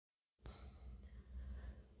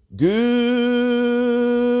Good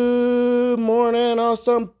morning,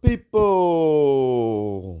 awesome people.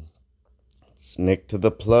 It's Nick to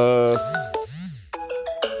the plus.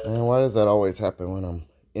 Man, why does that always happen when I'm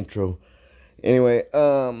intro? Anyway,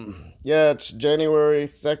 yeah, it's January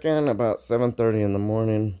 2nd, about 7:30 in the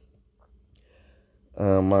morning.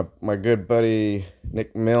 My good buddy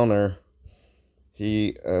Nick Milner,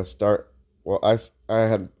 he I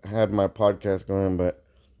had my podcast going, but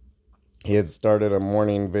he had started a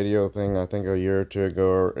morning video thing, I think a year or two ago,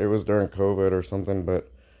 or it was during COVID or something,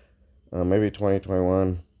 but maybe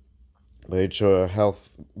 2021. But he'd show a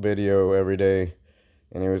health video every day,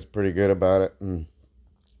 and he was pretty good about it. And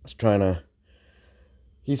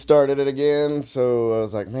he started it again, so I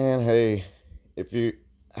was like, man, hey,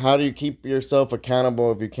 how do you keep yourself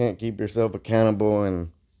accountable if you can't keep yourself accountable?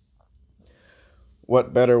 And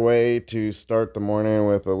what better way to start the morning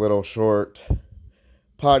with a little short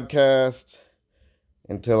podcast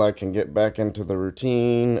until I can get back into the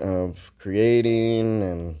routine of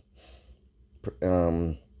creating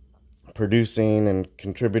and producing and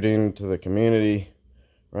contributing to the community,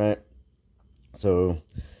 right? So,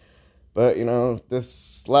 but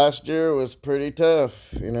this last year was pretty tough.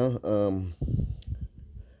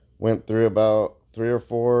 Went through about 3 or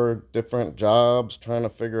 4 different jobs trying to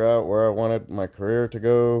figure out where I wanted my career to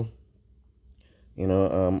go.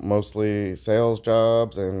 Mostly sales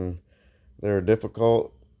jobs, and they're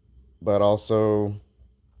difficult, but also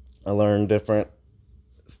I learned different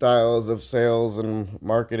styles of sales and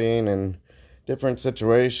marketing and different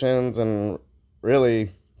situations. And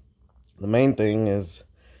really, the main thing is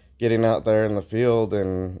getting out there in the field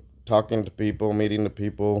and talking to people, meeting the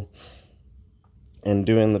people, and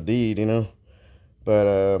doing the deed,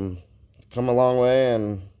 But come a long way,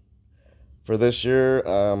 and for this year,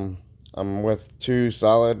 I'm with 2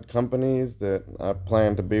 solid companies that I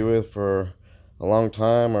plan to be with for a long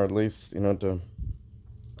time, or at least, to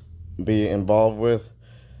be involved with.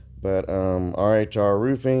 But RHR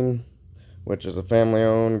Roofing, which is a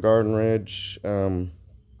family-owned Garden Ridge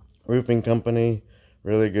roofing company,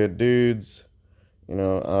 really good dudes.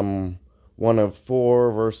 I'm one of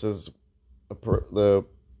 4 versus the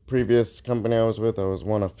previous company I was with. I was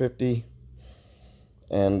one of 50,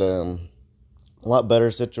 and a lot better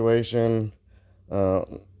situation.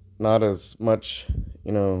 Not as much,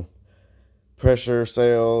 pressure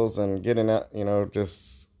sales, and getting out,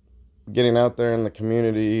 just getting out there in the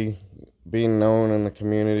community, being known in the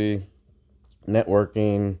community,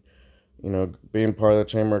 networking, being part of the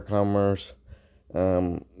Chamber of Commerce,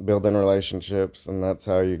 building relationships, and that's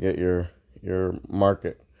how you get your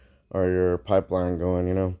market or your pipeline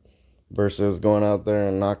going, versus going out there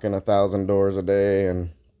and knocking 1,000 doors a day and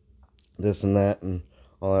this and that and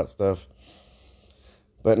all that stuff.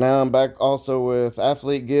 But now I'm back also with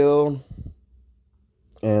Athlete Guild,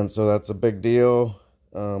 and so that's a big deal.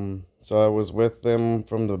 So I was with them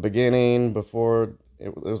from the beginning before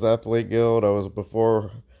it was Athlete Guild. I was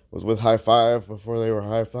with High Five before they were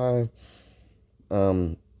High Five.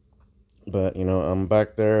 But I'm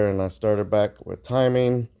back there, and I started back with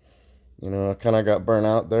timing. I kind of got burnt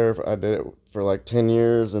out there. I did it for like 10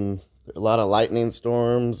 years, and a lot of lightning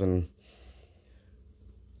storms and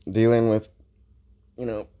dealing with,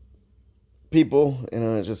 people.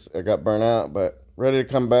 I got burnt out, but ready to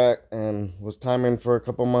come back, and was timing for a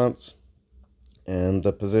couple months. And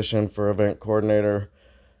the position for event coordinator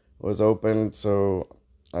was open, so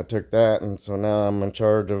I took that, and so now I'm in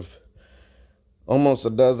charge of almost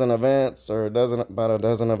about a dozen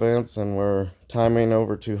events, and we're timing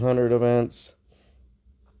over 200 events.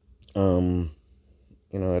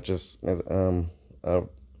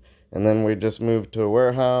 And then we just moved to a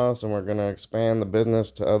warehouse, and we're going to expand the business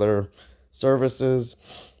to other services.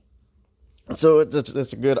 So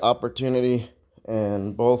it's a good opportunity,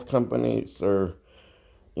 and both companies are,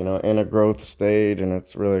 in a growth stage, and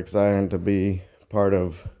it's really exciting to be part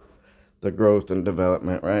of the growth and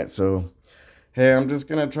development, right? So, hey, I'm just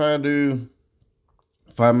going to try to do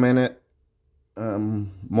 5-minute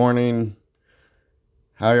morning.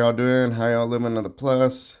 How y'all doing? How y'all living to the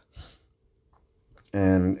plus?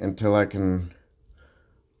 And until I can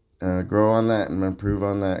grow on that and improve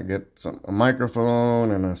on that, get a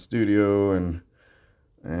microphone and a studio, and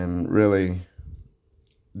really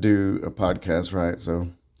do a podcast, right? So,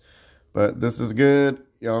 but this is good.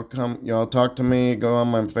 Y'all talk to me. Go on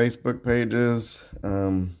my Facebook pages.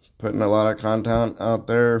 Putting a lot of content out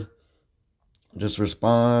there. Just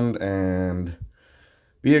respond and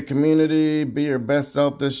be a community. Be your best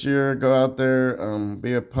self this year. Go out there.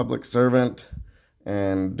 Be a public servant,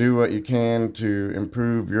 and do what you can to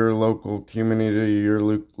improve your local community, your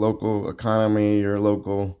local economy, your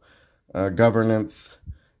local governance,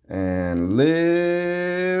 and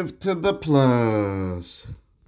live to the plus.